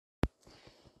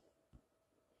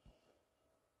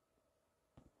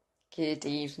Good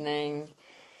evening,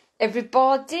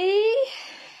 everybody.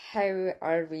 How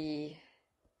are we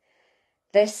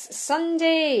this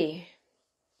Sunday?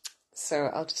 So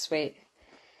I'll just wait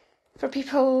for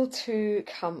people to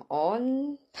come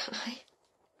on.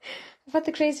 I've had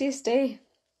the craziest day.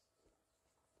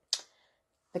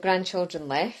 The grandchildren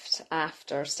left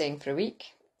after staying for a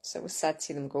week, so it was sad to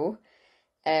see them go.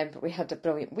 But we had a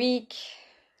brilliant week.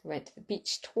 We went to the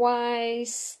beach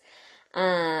twice,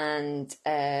 and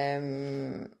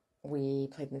we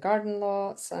played in the garden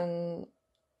lots, and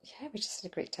yeah, we just had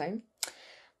a great time.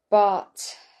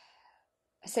 But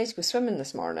I decided to go swimming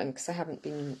this morning because I haven't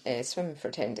been swimming for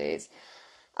 10 days.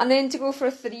 And then to go for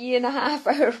a 3.5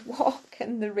 hour walk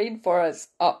in the rainforest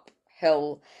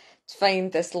uphill to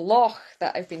find this loch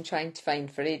that I've been trying to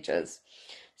find for ages.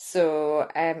 So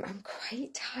I'm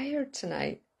quite tired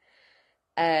tonight.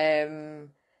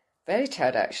 Very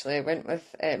tired actually. I went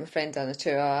with my friend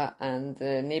Anatua and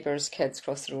the neighbours' kids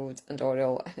across the road and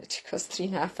Oriel, and it took us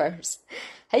 3.5 hours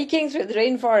hiking through the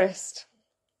rainforest.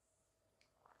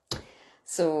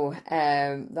 So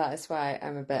that is why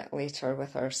I'm a bit later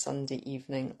with our Sunday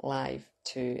evening live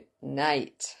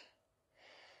tonight.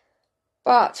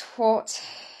 But what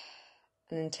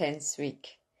an intense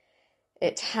week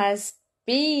it has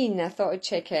been. I thought I'd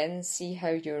check in, see how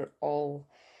you're all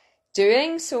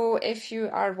doing. So if you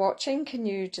are watching, can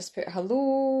you just put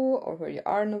hello or where you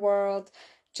are in the world,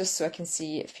 just so I can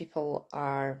see if people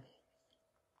are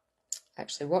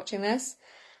actually watching this,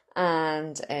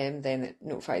 and then it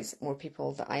notifies more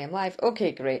people that I am live.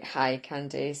 Okay, great. Hi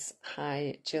Candace,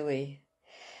 hi Julie.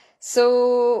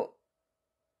 So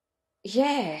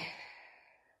yeah,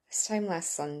 this time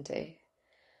last Sunday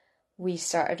we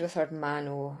started with our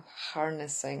Mano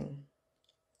harnessing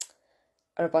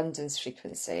our abundance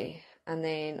frequency, and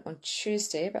then on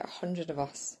Tuesday about 100 of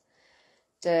us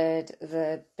did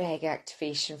the big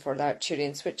activation for the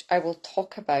Arcturians, which I will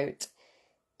talk about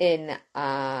in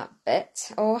a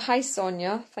bit. Oh, hi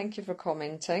Sonia, thank you for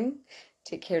commenting.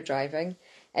 Take care driving.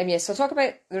 Yes, I'll talk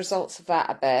about the results of that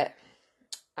a bit,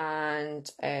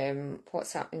 and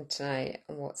what's happening tonight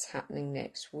and what's happening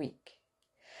next week.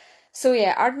 So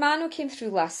yeah, our Mano came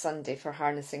through last Sunday for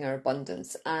harnessing our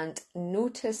abundance, and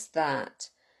noticed that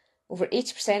over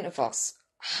 80% of us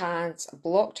had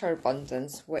blocked our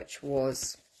abundance, which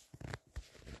was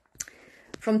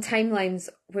from timelines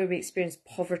where we experienced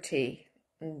poverty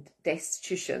and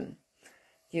destitution,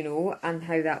 and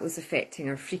how that was affecting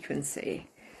our frequency.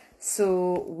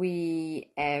 So we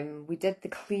did the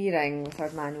clearing with our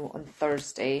Mano on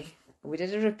Thursday. We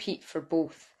did a repeat for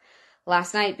both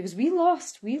last night because we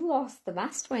lost the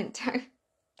mast went down.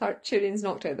 The Arcturians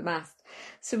knocked out the mast.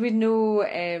 So we'd no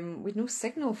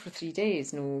signal for 3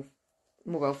 days, no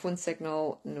mobile phone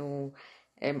signal, no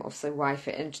obviously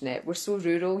Wi-Fi internet. We're so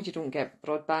rural, you don't get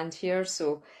broadband here,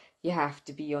 so you have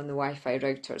to be on the Wi-Fi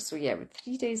router. So yeah, with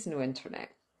 3 days no internet.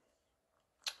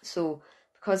 So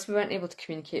because we weren't able to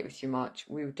communicate with you much,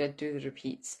 we did do the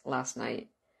repeats last night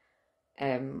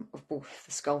of both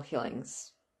the skull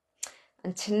healings.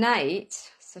 And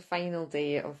tonight, it's the final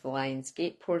day of the Lion's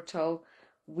Gate portal.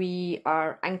 We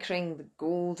are anchoring the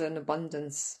golden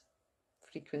abundance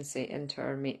frequency into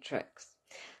our matrix.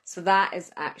 So that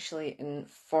is actually in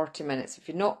 40 minutes. If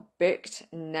you're not booked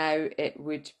now, it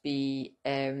would be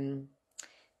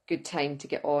good time to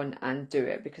get on and do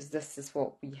it, because this is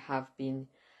what we have been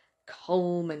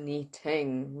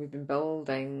culminating, we've been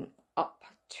building up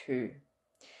to.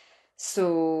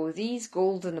 So these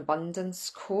golden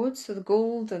abundance codes, so the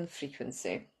golden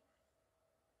frequency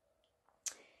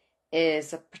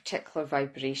is a particular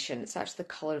vibration. It's actually the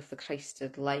colour of the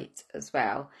Christed light as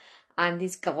well. And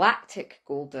these galactic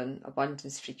golden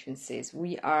abundance frequencies,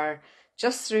 we are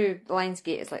just through the Lion's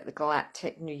Gate, is like the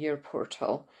galactic New Year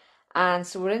portal. And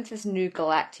so we're into this new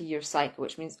galactic year cycle,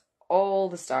 which means all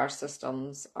the star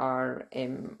systems are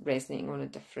resonating on a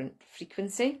different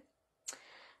frequency.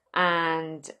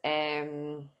 And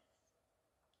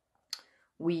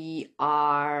we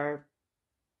are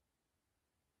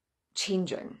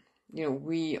changing.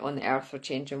 We on the earth are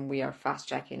changing. We are fast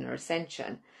tracking our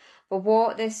ascension. But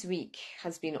what this week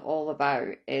has been all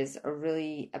about is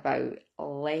really about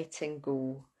letting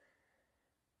go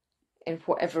in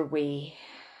whatever way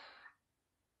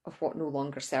of what no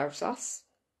longer serves us.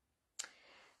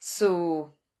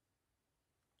 So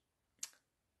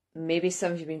maybe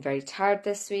some of you have been very tired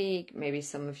this week. Maybe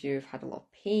some of you have had a lot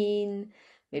of pain.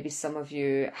 Maybe some of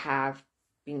you have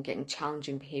been getting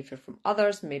challenging behaviour from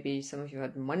others. Maybe some of you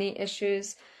had money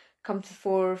issues come to the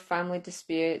fore, family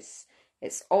disputes.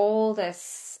 It's all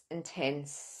this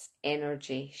intense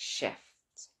energy shift,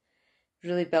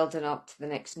 really building up to the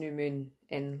next new moon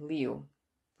in Leo,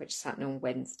 which is happening on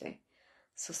Wednesday.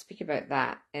 So I'll speak about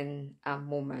that in a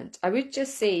moment. I would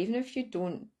just say, even if you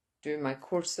don't do my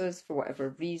courses for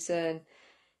whatever reason,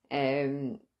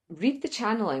 read the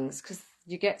channelings, because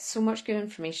you get so much good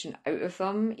information out of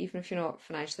them, even if you're not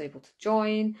financially able to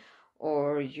join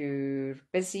or you're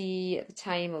busy at the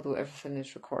time, although everything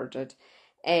is recorded.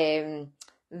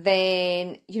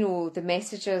 Then, you know, the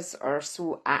messages are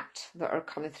so apt that are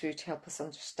coming through to help us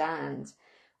understand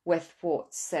with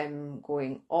what's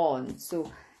going on.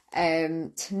 So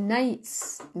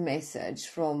tonight's message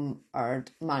from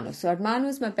Ardmano. So Ardmano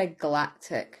is my big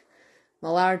galactic, my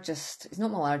largest. He's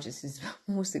not my largest, he's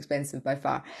most expensive by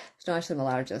far. He's not actually my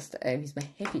largest. He's my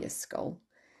heaviest skull.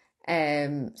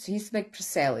 So he's the big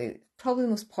Preseli, probably the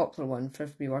most popular one for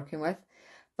everybody working with.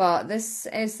 But this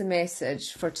is the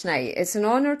message for tonight. It's an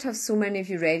honour to have so many of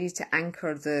you ready to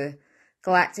anchor the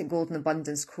Galactic Golden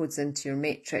Abundance codes into your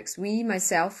matrix. We,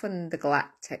 myself, and the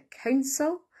Galactic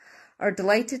Council are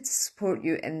delighted to support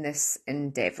you in this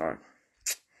endeavour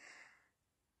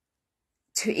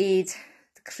to aid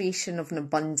the creation of an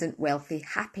abundant, wealthy,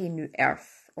 happy new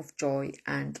earth of joy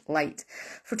and light.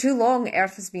 For too long,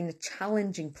 Earth has been a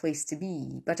challenging place to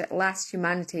be, but at last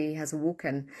humanity has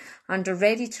awoken and are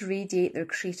ready to radiate their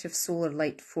creative solar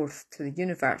light forth to the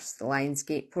universe. The Lion's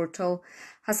Gate portal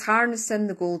has harnessed in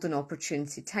the golden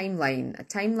opportunity timeline, a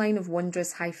timeline of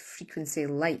wondrous high-frequency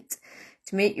light,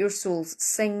 to make your souls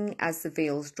sing as the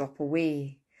veils drop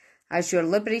away. As you are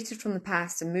liberated from the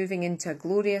past and moving into a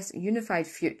glorious, unified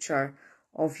future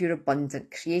of your abundant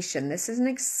creation. This is an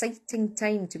exciting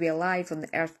time to be alive on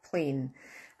the earth plane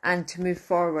and to move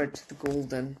forward to the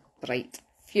golden, bright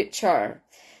future.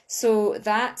 So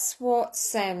that's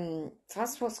what's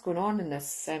going on in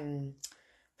this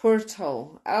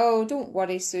portal. Oh, don't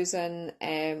worry, Susan.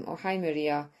 Oh, hi,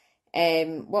 Maria.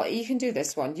 Well, you can do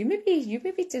this one. You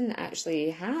maybe didn't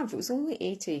actually have. It was only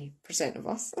 80% of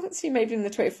us. So you might be in the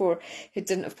 24 who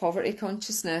didn't have poverty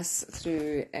consciousness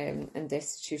through and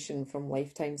destitution from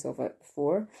lifetimes of it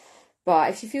before.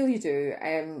 But if you feel you do,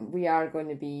 we are going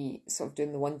to be sort of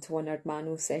doing the one-to-one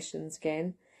Ardmano sessions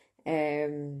again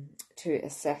to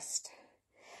assist.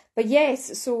 But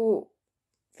yes, so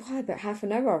about half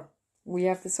an hour we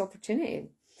have this opportunity.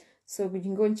 So we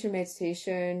can go into your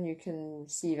meditation, you can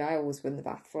receive, I always win the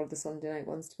bath for the Sunday night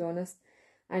ones, to be honest,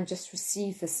 and just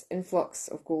receive this influx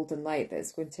of golden light that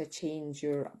is going to change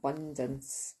your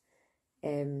abundance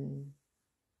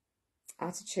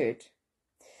attitude.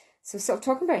 So sort of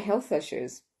talking about health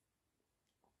issues.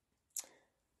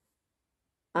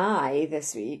 I,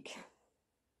 this week,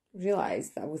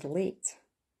 realised that I was late.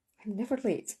 I'm never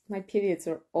late. My periods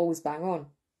are always bang on.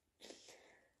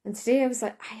 And today I was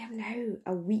like, I am now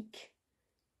a week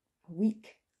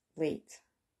late.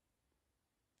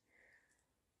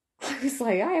 I was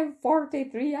like, I am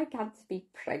 43, I can't be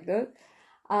pregnant.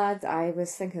 And I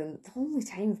was thinking, the only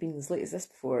time I've been as late as this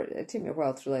before, it took me a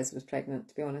while to realise I was pregnant,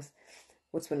 to be honest,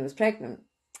 was when I was pregnant.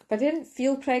 But I didn't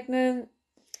feel pregnant.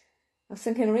 I was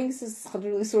thinking, Rings has had a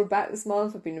really sore back this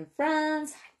month, I've been in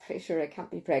France, I'm pretty sure I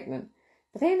can't be pregnant.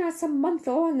 But then that's a month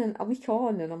on and a week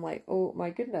on, and I'm like, oh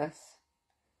my goodness.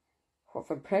 What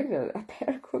if I'm pregnant? I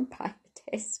better go and buy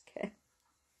the test kit.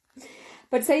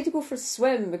 But I decided to go for a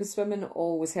swim because swimming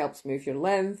always helps move your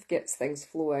lymph, gets things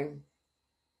flowing.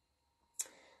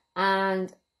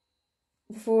 And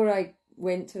before I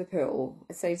went to the pool,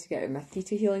 I decided to get out my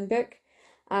Theta Healing book,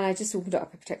 and I just opened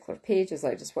up a particular page as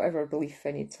like just whatever belief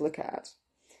I need to look at.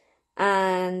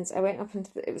 And I went up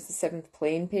into it was the 7th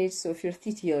plane page. So if you're a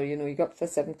Theta Healer, you know you go up to the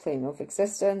 7th plane of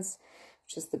existence,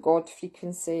 which is the God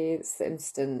frequency. It's the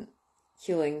instant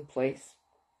healing place.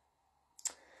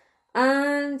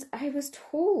 And I was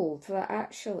told that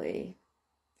actually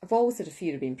I've always had a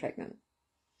fear of being pregnant.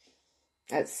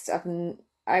 It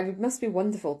must be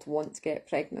wonderful to want to get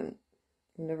pregnant.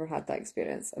 I've never had that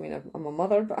experience. I mean, I'm a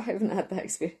mother, but I haven't had that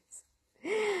experience.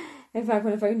 In fact,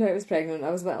 when I found out I was pregnant,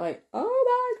 I was a bit like,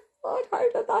 oh my God,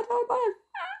 how did that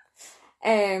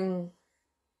happen?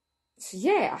 So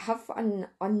yeah, I have an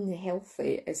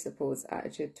unhealthy, I suppose,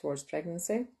 attitude towards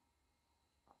pregnancy.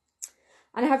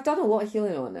 And I have done a lot of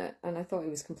healing on it, and I thought it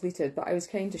was completed, but I was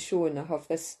kind of shown I have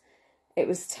this, it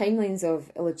was timelines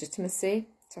of illegitimacy.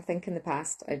 So I think in the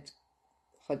past I'd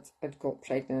got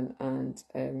pregnant, and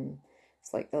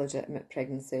it's like illegitimate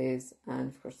pregnancies, and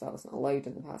of course that wasn't allowed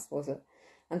in the past, was it?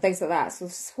 And things like that. So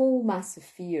this whole massive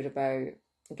fear about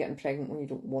getting pregnant when you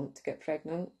don't want to get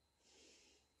pregnant.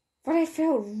 But I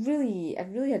really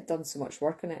had done so much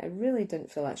work on it. I really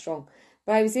didn't feel that strong.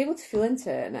 But I was able to feel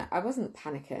into it, and I wasn't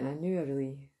panicking. I knew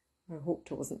I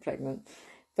hoped I wasn't pregnant.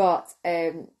 But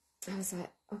I was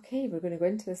like, okay, we're going to go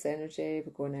into this energy.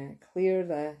 We're going to clear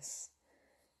this.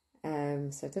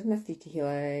 So I did my Theta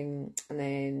healing, and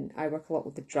then I work a lot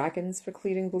with the dragons for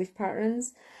clearing belief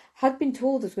patterns. Had been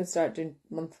told I was going to start doing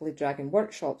monthly dragon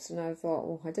workshops, and I thought,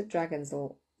 well, I did dragons,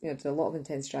 did a lot of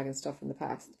intense dragon stuff in the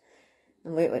past.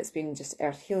 And lately it's been just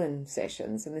earth healing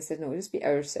sessions, and they said, no, it'll just be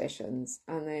hour sessions.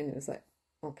 And then it was like,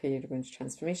 okay, you're going to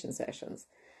transformation sessions.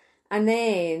 And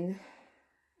then,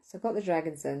 so I got the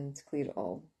dragons in to clear it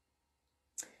all.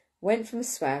 Went from a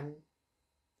swim,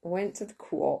 went to the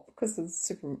co-op because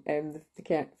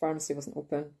the pharmacy wasn't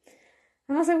open.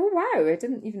 And I was like, oh wow, I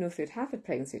didn't even know if they'd have a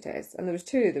pregnancy test. And there was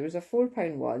two. There was a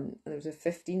 £4 one and there was a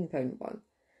 £15 one.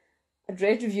 I'd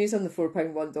read reviews on the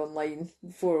 £4 one online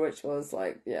before, which was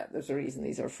like, yeah, there's a reason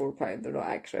these are £4, they're not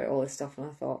accurate, all this stuff. And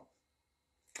I thought,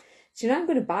 do you know, I'm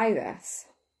going to buy this.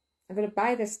 I'm going to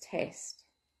buy this test.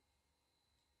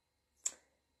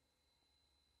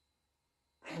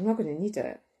 I'm not going to need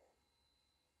it.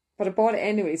 But I bought it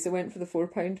anyway, so I went for the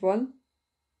 £4 one.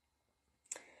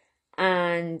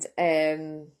 And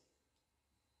I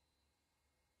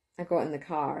got in the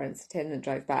car, and it's a 10-minute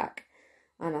drive back.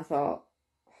 And I thought,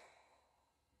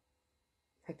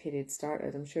 my period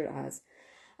started, I'm sure it has.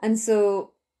 And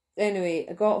so, anyway,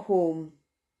 I got home,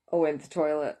 I went to the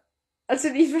toilet. I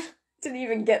didn't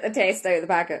even get the test out of the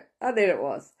packet. And there it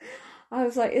was. I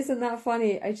was like, isn't that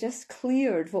funny? I just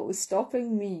cleared what was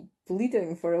stopping me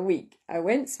bleeding for a week. I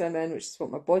went swimming, which is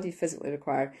what my body physically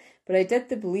required, but I did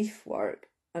the belief work,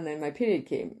 and then my period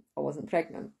came. I wasn't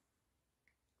pregnant.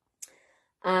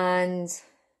 And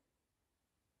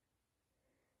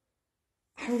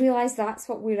I realised that's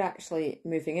what we're actually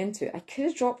moving into. I could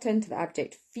have dropped into the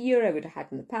abject fear I would have had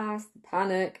in the past, the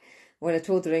panic. When I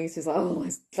told the rings, he was like, oh,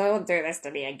 don't do this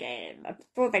to me again. I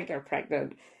don't think you're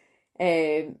pregnant.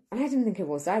 And I didn't think it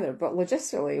was either, but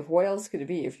logistically, what else could it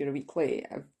be if you're a week late?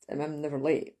 I'm never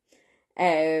late.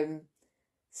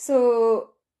 So,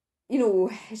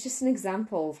 it's just an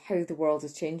example of how the world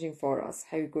is changing for us,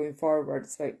 how going forward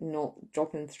it's about not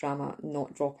dropping into drama,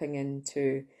 not dropping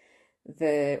into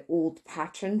the old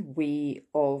pattern way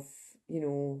of,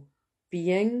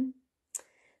 being.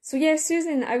 So yeah,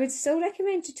 Susan, I would still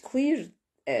recommend you to clear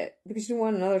it because you don't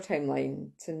want another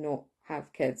timeline to not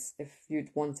have kids if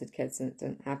you'd wanted kids and it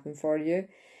didn't happen for you.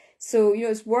 So,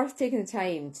 it's worth taking the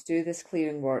time to do this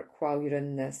clearing work while you're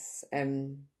in this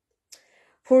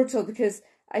portal, because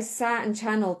I sat and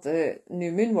channeled the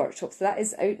new moon workshop. So that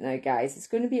is out now, guys. It's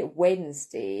going to be at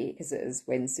Wednesday, because it is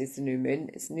Wednesday's the new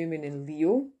moon. It's new moon in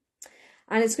Leo.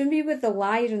 And it's going to be with the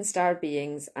Lyran star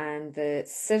beings and the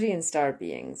Sirian star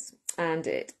beings. And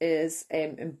it is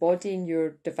Embodying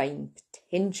Your Divine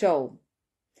Potential.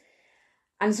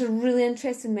 And it's a really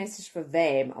interesting message for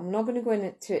them. I'm not going to go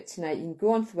into it tonight. You can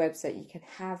go onto the website, you can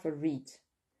have a read.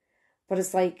 But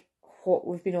it's like what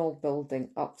we've been all building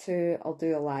up to. I'll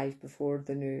do a live before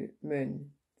the new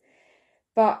moon.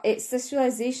 But it's this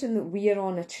realisation that we are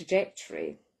on a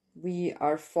trajectory. We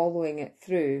are following it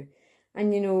through.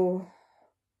 And,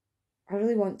 I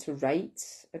really want to write.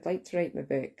 I'd like to write my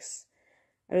books.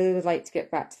 I really would like to get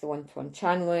back to the one-to-one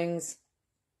channelings.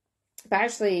 But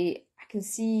actually, I can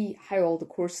see how all the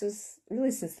courses,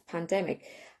 really since the pandemic,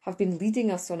 have been leading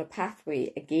us on a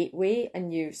pathway, a gateway.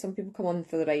 And some people come on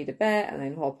for the ride a bit and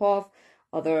then hop off.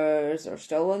 Others are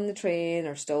still on the train,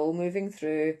 are still moving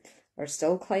through, are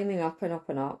still climbing up and up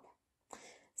and up.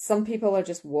 Some people are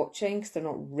just watching because they're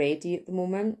not ready at the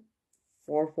moment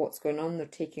for what's going on. They're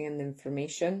taking in the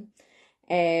information.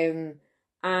 And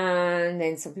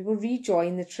then some people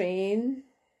rejoin the train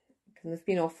and they've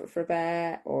been off it for a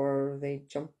bit, or they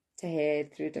jump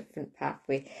ahead through a different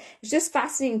pathway. It's just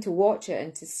fascinating to watch it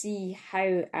and to see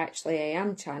how actually I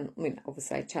am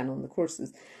obviously I channel in the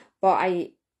courses, but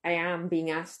I am being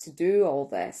asked to do all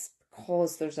this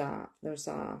because there's a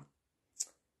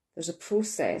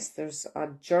process, there's a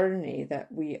journey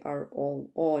that we are all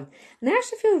on. And I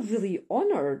actually feel really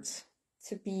honoured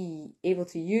to be able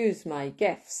to use my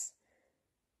gifts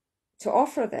to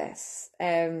offer this.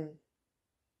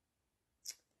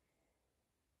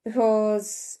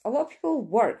 Because a lot of people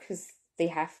work because they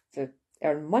have to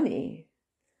earn money.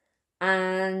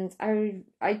 And I'm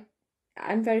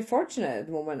very fortunate at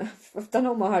the moment. I've done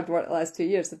all my hard work the last 2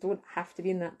 years. I don't have to be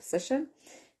in that position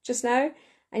just now.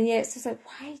 And yet it's just like,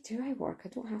 why do I work? I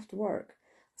don't have to work.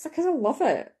 It's like, because I love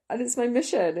it. And it's my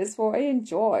mission. It's what I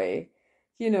enjoy.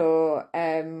 I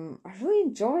really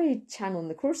enjoy channeling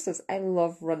the courses. I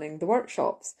love running the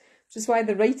workshops, which is why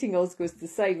the writing also goes to the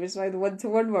side, which is why the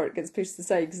one-to-one work gets pushed to the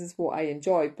side, because it's what I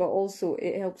enjoy. But also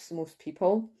it helps the most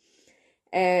people.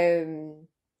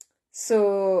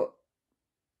 So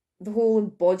the whole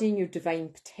embodying your divine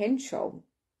potential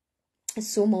is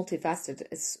so multifaceted.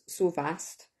 It's so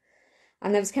vast.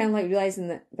 And I was kind of like realising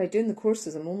that by doing the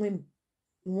courses, I'm only,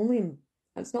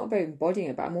 it's not about embodying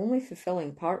it, but I'm only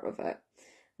fulfilling part of it.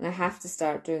 And I have to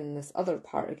start doing this other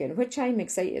part again, which I'm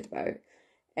excited about.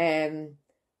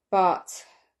 But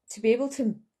to be able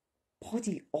to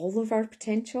embody all of our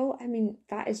potential, I mean,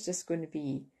 that is just going to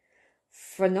be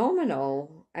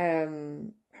phenomenal.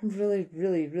 I'm really,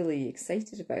 really, really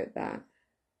excited about that.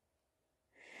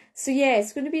 So yeah,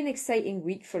 it's going to be an exciting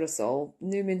week for us all.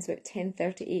 New moon's about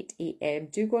 10:38 a.m.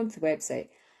 Do go onto the website,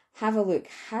 have a look,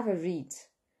 have a read.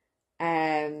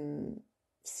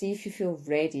 See if you feel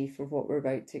ready for what we're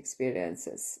about to experience.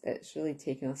 It's really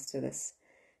taken us to this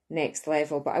next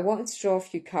level. But I wanted to draw a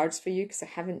few cards for you because I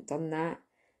haven't done that.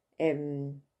 I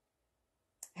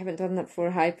haven't done that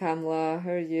before. Hi Pamela,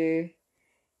 how are you?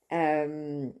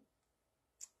 I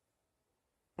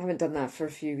haven't done that for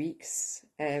a few weeks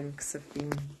because I've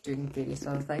been doing various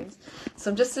other things.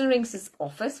 So I'm just in Rings's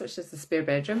office, which is the spare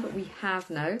bedroom, but we have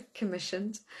now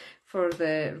commissioned for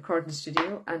the recording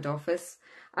studio and office.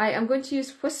 I am going to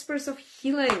use Whispers of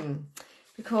Healing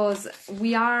because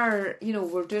we are, you know,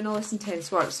 we're doing all this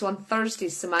intense work. So on Thursday,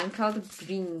 Samanka, the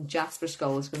green Jasper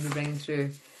skull, is going to be bringing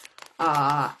through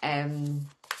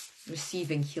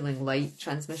receiving healing light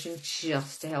transmission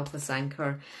just to help us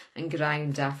anchor and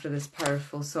ground after this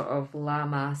powerful sort of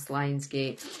Lamas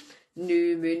Lionsgate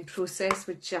new moon process.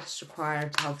 We just require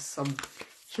to have some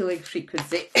healing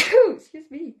frequency. Excuse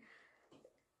me.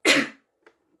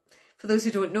 For those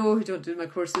who don't know, who don't do my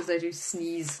courses, I do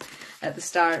sneeze at the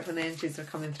start when the entries are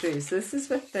coming through. So this is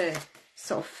with the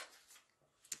sort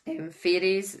of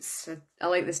fairies. I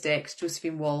like this deck, it's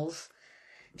Josephine Walls.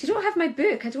 If you don't have my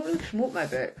book, I don't really promote my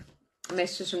book,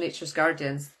 Messages from Nature's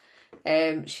Guardians.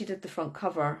 She did the front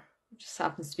cover, which just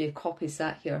happens to be a copy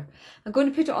sat here. I'm going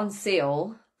to put it on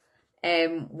sale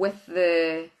with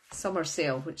the summer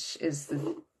sale, which is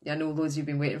the, I know loads of you have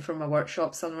been waiting for my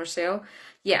workshop summer sale.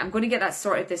 Yeah, I'm going to get that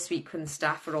sorted this week when the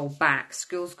staff are all back.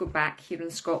 Schools go back here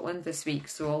in Scotland this week,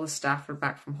 so all the staff are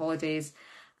back from holidays,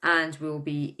 and we'll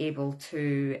be able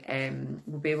to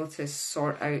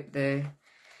sort out the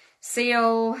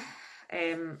sale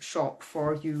shop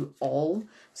for you all.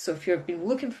 So if you've been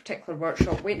looking for a particular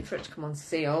workshop, waiting for it to come on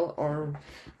sale, or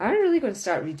I'm really going to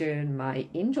start redoing my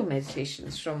angel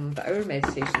meditations from the hour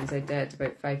meditations I did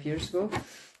about 5 years ago.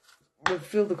 We'll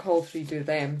feel the call to redo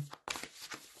them,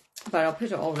 but I'll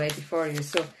put it all ready for you.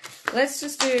 So let's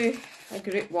just do a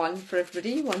group one for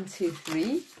everybody. 1, 2,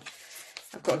 3.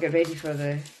 I've got to get ready for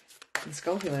the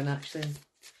skull healing actually in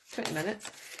 20 minutes.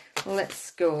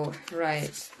 Let's go.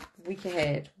 Right, week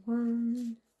ahead.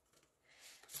 1,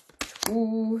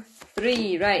 2,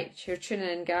 3. Right, you're tuning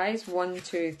in, guys. 1,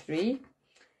 2, 3.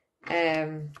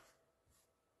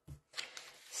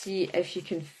 See if you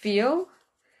can feel.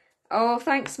 Oh,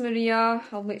 thanks, Maria.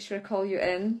 I'll make sure I call you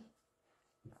in.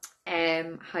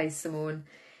 Hi, Simone.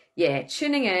 Yeah,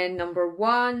 tuning in, number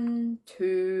 1,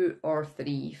 2, or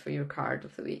 3 for your card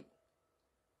of the week.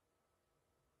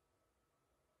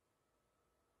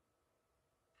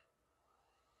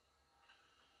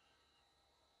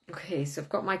 Okay, so I've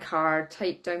got my card.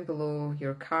 Type down below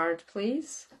your card,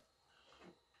 please.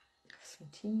 Some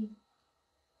tea.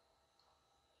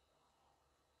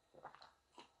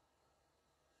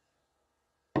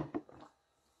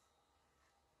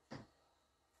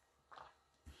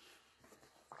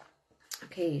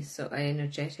 Okay, so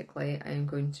energetically, I am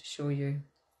going to show you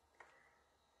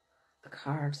the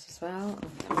cards as well.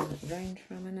 I'll turn it around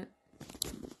for a minute.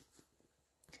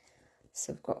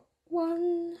 So I've got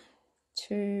 1,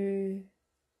 2,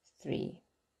 3.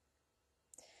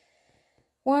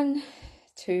 1,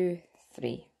 2,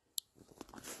 3.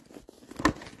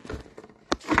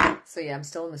 So yeah, I'm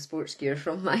still in the sports gear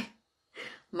from my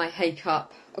hike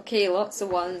up. Okay, lots of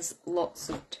 1s, lots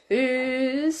of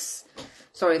 2s.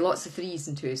 Sorry, lots of 3s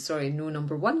and 2s. Sorry, no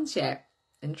number 1s yet.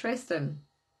 Interesting.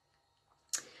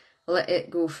 Let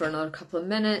it go for another couple of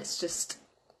minutes just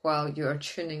while you're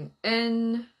tuning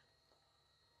in.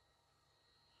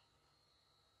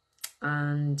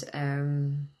 And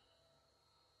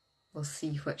we'll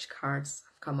see which cards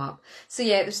have come up. So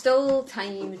yeah, there's still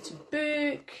time to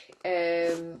book.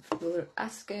 We're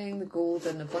asking the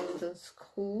golden abundance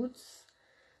codes.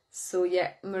 So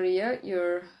yeah, Maria,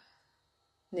 your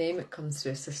name, it comes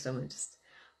through a system, it just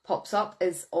pops up,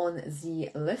 is on the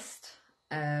list.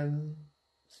 So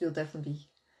you'll definitely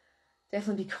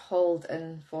be called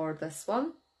in for this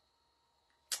one.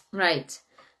 Right,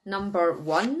 number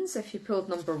 1s. If you pulled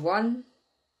number 1,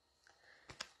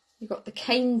 you got the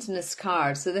kindness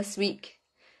card. So this week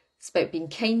it's about being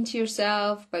kind to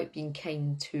yourself, about being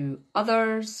kind to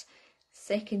others.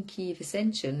 Second key of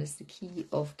ascension is the key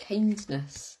of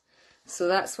kindness. So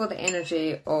that's what the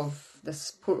energy of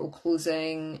this portal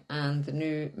closing and the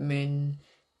new moon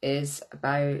is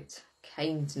about.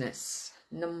 Kindness.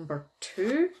 Number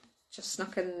 2, just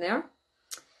snuck in there.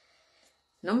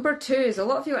 Number 2 is, a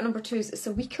lot of you at number 2s, it's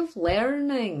a week of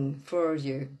learning for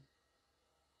you.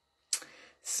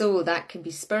 So that can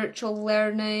be spiritual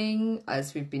learning,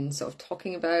 as we've been sort of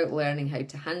talking about, learning how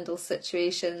to handle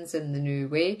situations in the new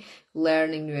way,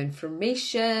 learning new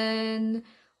information,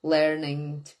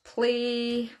 learning to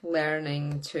play,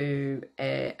 learning to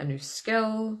a new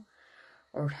skill,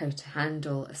 or how to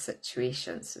handle a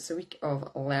situation. So it's a week of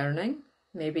learning.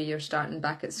 Maybe you're starting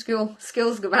back at school.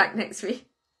 Skills go back next week.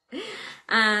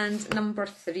 And number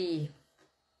 3,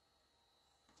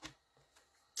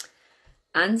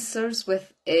 answers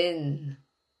within.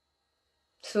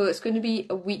 So it's going to be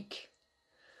a week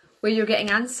where you're getting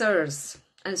answers,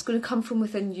 and it's going to come from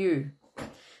within you.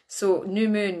 So new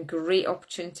moon, great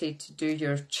opportunity to do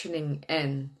your tuning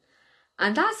in.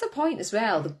 And that's the point as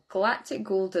well. The Galactic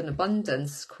Golden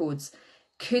Abundance codes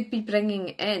could be bringing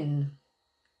in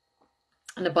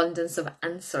an abundance of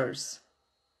answers.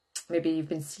 Maybe you've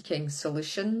been seeking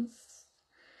solutions.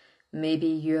 Maybe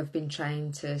you have been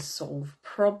trying to solve a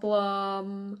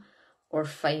problem or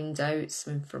find out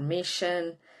some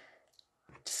information.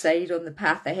 Decide on the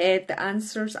path ahead. The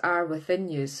answers are within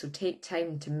you. So take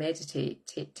time to meditate.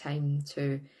 Take time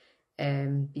to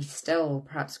be still,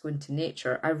 perhaps go into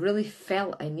nature. I really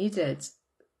felt I needed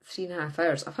 3.5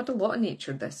 hours. I've had a lot of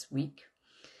nature this week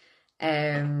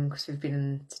because we've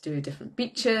been to do different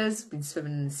beaches, been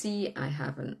swimming in the sea. I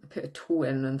haven't put a toe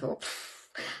in and thought,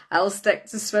 I'll stick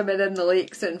to swimming in the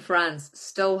lakes in France.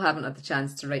 Still haven't had the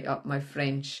chance to write up my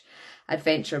French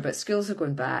adventure, but schools are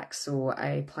going back, so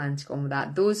I plan to go on with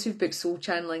that. Those who've booked soul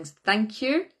channelings, thank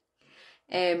you.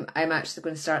 I'm actually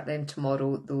going to start them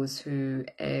tomorrow, those who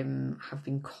have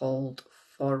been called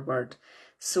forward.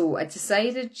 So I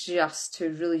decided just to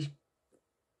really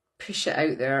push it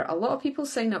out there. A lot of people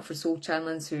sign up for soul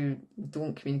channelings who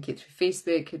don't communicate through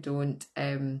Facebook, who don't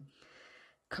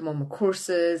come on my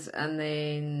courses, and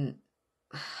then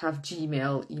have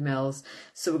Gmail emails.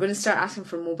 So we're going to start asking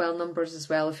for mobile numbers as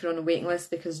well if you're on a waiting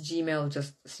list, because Gmail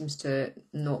just seems to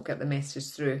not get the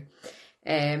message through.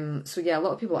 So yeah, a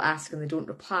lot of people ask and they don't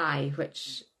reply,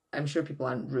 which I'm sure people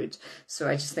aren't rude, so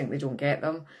I just think they don't get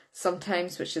them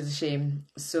sometimes, which is a shame.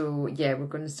 So yeah, we're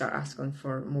going to start asking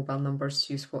for mobile numbers,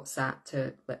 to use WhatsApp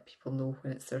to let people know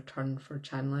when it's their turn for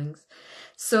channelings.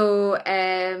 So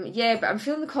yeah, but I'm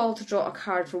feeling the call to draw a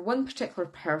card for one particular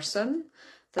person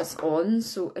that's on.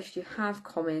 So if you have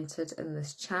commented in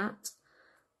this chat,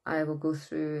 I will go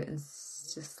through and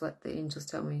just let the angels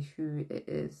tell me who it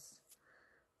is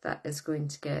that is going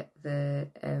to get the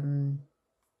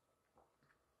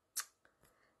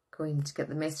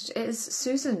message. It is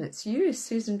Susan. It's you,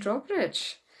 Susan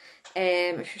Drawbridge.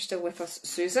 If you're still with us,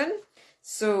 Susan.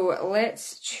 So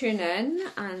let's tune in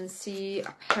and see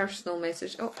a personal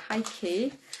message. Oh, hi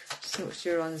Kay. Just noticed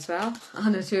you're on as well.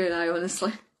 Anna too and I,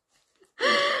 honestly.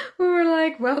 We were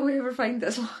like, will we ever find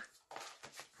this one?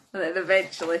 And then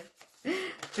eventually,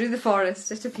 through the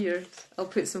forest, it appeared. I'll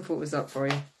put some photos up for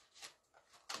you.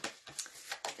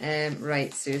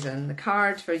 Right, Susan, the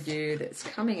card for you that's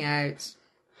coming out.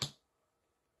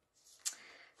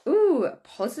 Ooh,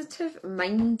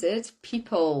 positive-minded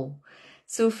people.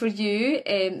 So for you,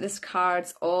 this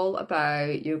card's all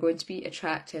about, you're going to be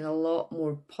attracting a lot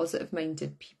more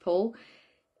positive-minded people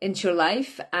into your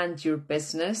life and your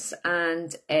business,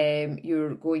 and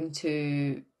you're going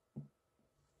to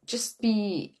just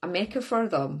be a maker for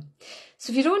them.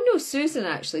 So if you don't know Susan,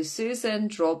 actually, Susan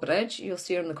Drawbridge, you'll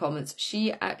see her in the comments,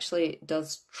 she actually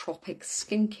does Tropic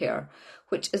Skincare,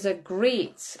 which is a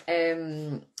great, I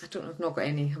don't know, I've not got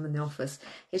any, I'm in the office.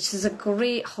 It's just a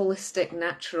great holistic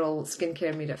natural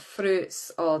skincare made of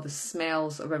fruits. Oh, the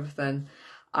smells of everything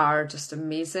are just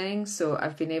amazing. So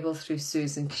I've been able, through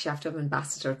Susan, because you have to have an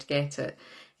ambassador to get it,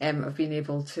 I've been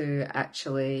able to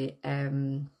actually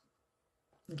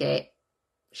get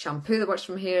shampoo that works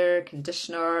from hair,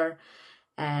 conditioner.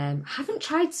 I haven't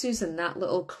tried, Susan, that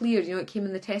little clear, you know, it came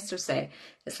in the tester set.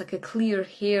 It's like a clear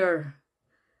hair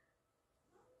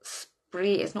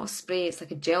spray. It's not a spray, it's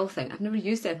like a gel thing. I've never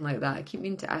used anything like that. I keep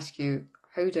meaning to ask you,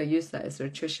 how do I use that? Is there a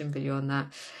tuition video on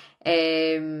that?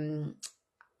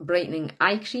 Brightening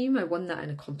eye cream, I won that in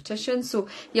a competition. So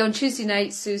yeah, on Tuesday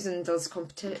night, Susan does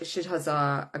competition. She has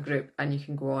a group, and you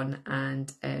can go on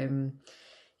and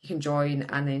you can join,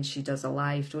 and then she does a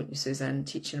live, don't you, Susan,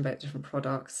 teaching about different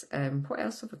products. What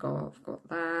else have I got? I've got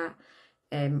that.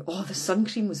 Oh, the sun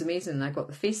cream was amazing. I got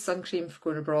the face sun cream for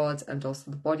going abroad, and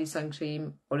also the body sun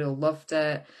cream. Oriel loved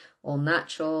it. All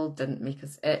natural, didn't make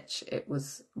us itch. It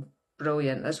was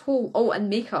brilliant. There's oh, and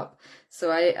makeup.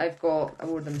 So I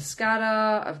wore the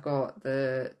mascara, I've got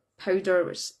the powder,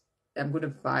 which I'm going to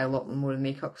buy a lot more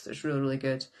makeup because it's really, really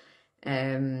good.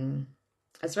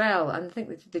 As well, and I think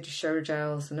they do shower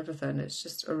gels and everything. It's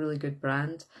just a really good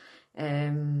brand,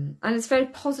 and it's very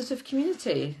positive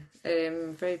community,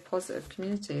 very positive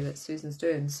community that Susan's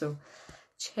doing. So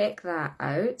check that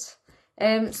out.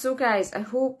 So guys, I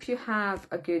hope you have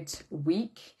a good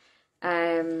week.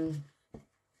 We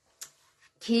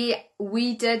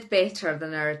did better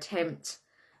than our attempt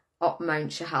up Mount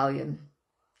Schiehallion.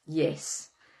 Yes.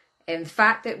 In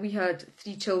fact, that we had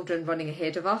 3 children running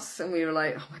ahead of us, and we were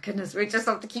like, oh my goodness, we just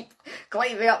have to keep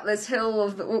climbing up this hill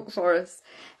of the oak forest.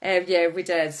 Yeah, we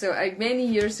did. So many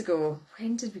years ago,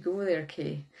 when did we go there, Kay?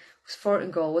 It was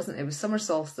Fortingall, wasn't it? It was summer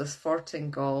solstice,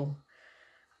 Fortingall.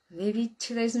 Maybe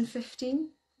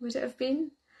 2015, would it have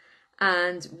been?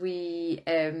 And we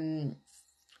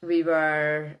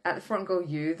were at the Fortingall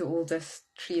Yew, the oldest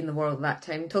tree in the world at that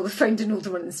time, until they found an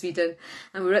older one in Sweden.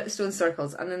 And we were at the stone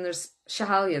circles. And then there's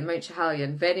Schiehallion, Mount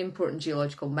Schiehallion, very important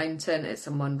geological mountain. It's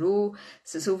in Munro,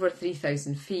 so it's over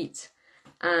 3,000 feet.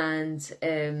 And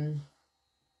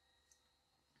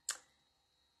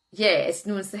yeah, it's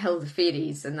known as the Hill of the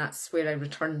Fairies, and that's where I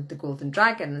returned the Golden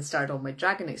Dragon and started all my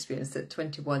dragon experience at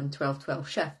 21-12-12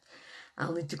 shift.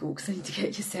 I'll need to go because I need to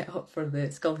get you set up for the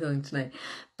skull healing tonight.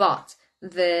 But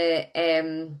the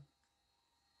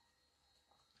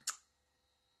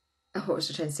what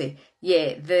was I trying to say?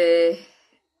 Yeah,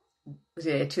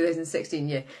 2016,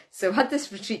 yeah. So I had this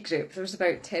retreat group. There was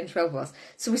about 10, 12 of us.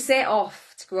 So we set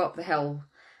off to go up the hill,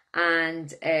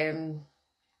 and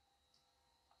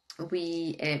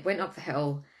we went up the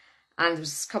hill, and there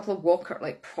was a couple of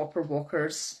proper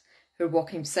walkers who were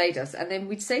walking beside us, and then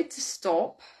we decided to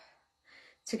stop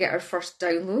to get our first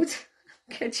download.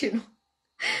 Kid you know.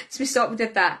 So we stopped, we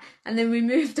did that, and then we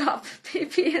moved up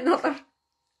maybe another,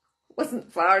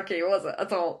 wasn't far, okay, was it,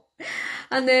 at all?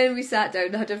 And then we sat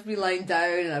down, I had everybody lying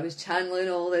down, and I was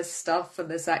channeling all this stuff and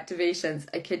this activations.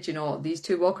 I kid you not, these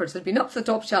 2 walkers had been up to the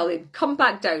top Schiehallion, come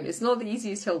back down, it's not the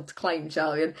easiest hill to climb,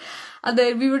 Schiehallion. And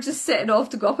then we were just setting off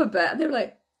to go up a bit, and they were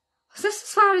like, is this as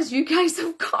far as you guys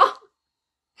have got?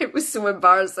 It was so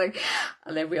embarrassing.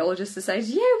 And then we all just decided,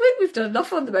 yeah, we've done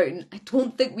enough on the mountain. I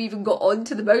don't think we even got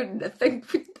onto the mountain. I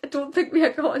don't think we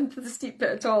had got onto the steep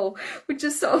bit at all. We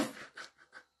just sort of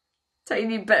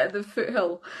tiny bit of the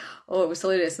foothill. Oh, it was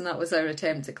hilarious. And that was our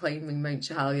attempt at climbing Mount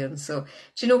Schiehallion. So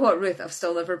do you know what, Ruth? I've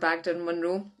still never bagged in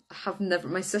Munro. I have never.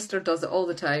 My sister does it all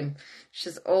the time.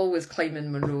 She's always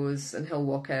climbing Munros and hill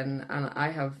walking. And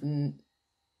I have...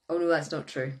 Oh no, that's not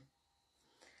true.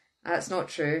 That's not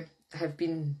true. I've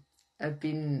been up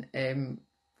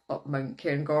Mount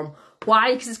Cairngorm.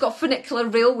 Why? Because it's got a funicular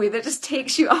railway that just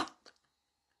takes you up.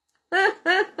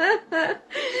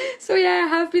 So yeah, I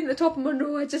have been at the top of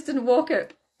Munro. I just didn't walk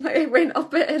it. I went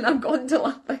up it and I'm gone to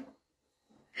nothing.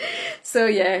 So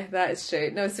yeah, that is true.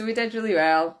 No, so we did really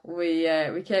well. We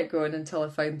kept going until I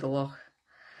found the loch.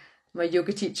 My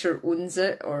yoga teacher owns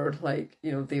it, or like,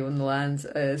 you know, they own the land.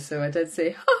 So I did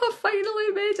say, oh,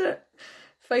 finally made it.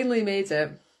 Finally made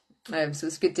it. So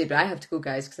it's a good day, but I have to go,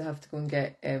 guys, because I have to go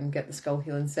and get the skull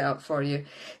healing set up for you.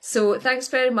 So thanks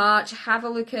very much. Have a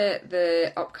look at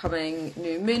the upcoming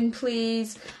new moon,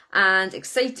 please. And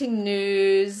exciting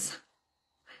news.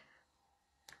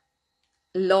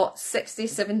 Lot 60,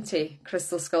 70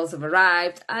 crystal skulls have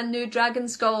arrived, and new dragon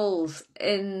skulls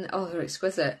in, oh, they're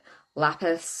exquisite.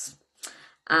 Lapis.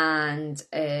 And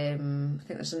I think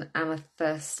there's an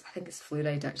amethyst. I think it's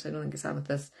fluoride, actually. I don't think it's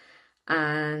amethyst.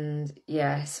 And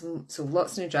yeah, so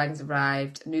lots of new dragons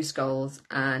arrived, new skulls,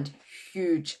 and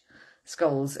huge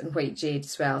skulls in white jade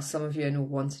as well. Some of you I know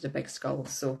wanted a big skull,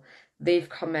 so they've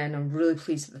come in. I'm really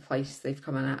pleased with the price they've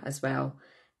come in at as well.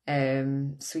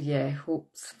 So yeah,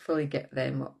 hopefully get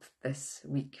them up this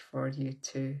week for you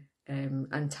too.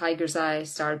 And tiger's eye,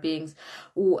 star beings,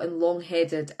 oh, and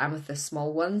long-headed amethyst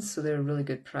small ones, so they're a really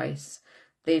good price.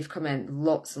 They've come in,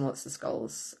 lots and lots of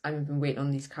skulls. I've been waiting on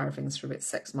these carvings for about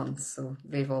 6 months, so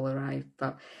they've all arrived.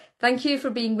 But thank you for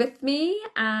being with me,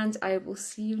 and I will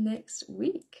see you next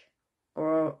week,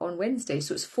 or on Wednesday.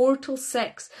 So it's 4 till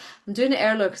 6. I'm doing it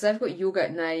earlier because I've got yoga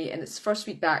at night, and it's the first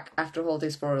week back after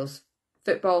holidays for Royals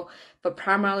football, but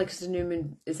primarily because the new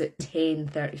moon is at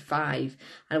 10:35,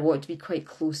 and I want it to be quite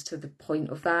close to the point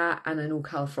of that. And I know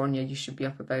California, you should be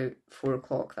up about 4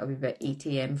 o'clock. That'll be about 8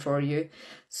 AM for you.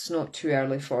 It's not too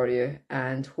early for you,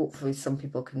 and hopefully some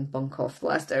people can bunk off the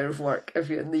last hour of work if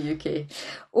you're in the UK.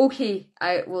 Okay,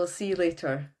 I will see you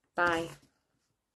later. Bye.